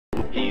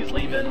He's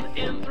leaving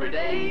in 3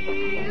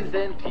 days,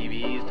 and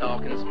TV's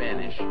talking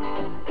Spanish.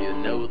 You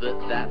know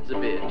that that's a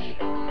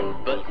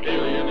bitch. But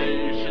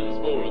alienation's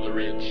for the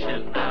rich,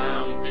 and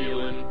I'm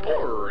feeling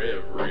poor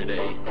every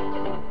day.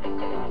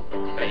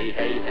 Hey,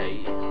 hey,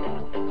 hey.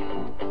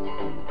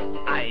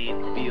 I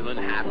ain't feeling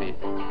happy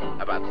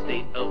about the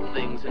state of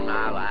things in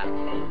my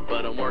life,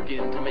 but I'm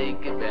working to make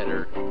it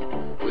better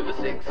with a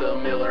 6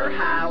 of Miller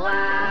High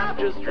Life.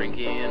 Just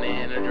drinking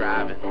and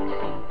driving,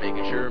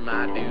 making sure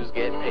my dues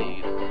get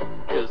paid.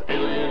 'Cause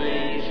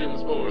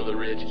alienation's for the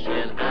rich,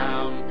 and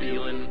I'm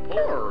feeling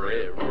poor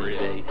every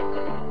day.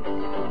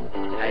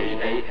 Hey,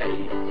 hey,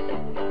 hey.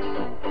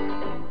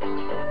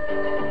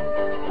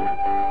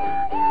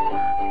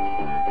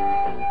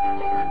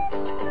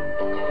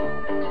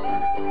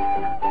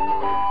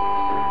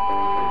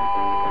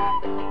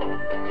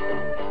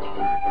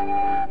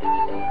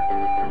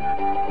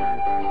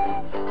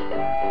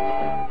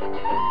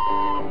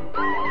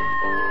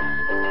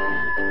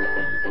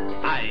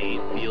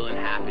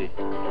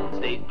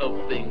 State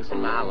of things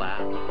in my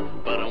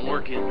life, but I'm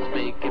working to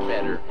make it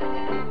better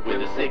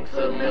with a 6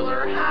 of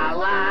Miller High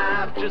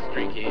Life. Just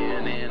drinking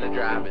and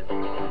driving,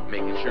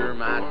 making sure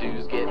my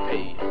dues get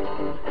paid.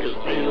 'Cause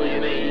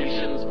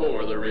alienation's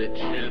for the rich,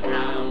 and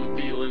I'm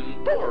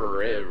feeling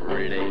poor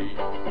every day.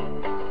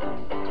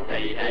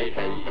 Hey, hey,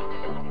 hey.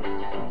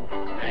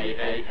 Hey,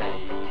 hey,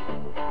 hey.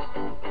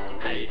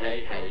 Hey,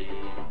 hey, hey.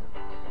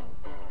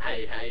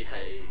 Hey, hey,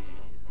 hey.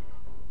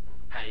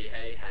 Hey,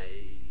 hey,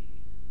 hey.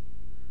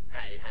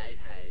 Hey, hey,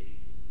 hey.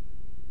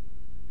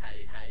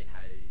 Hey, hey,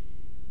 hey.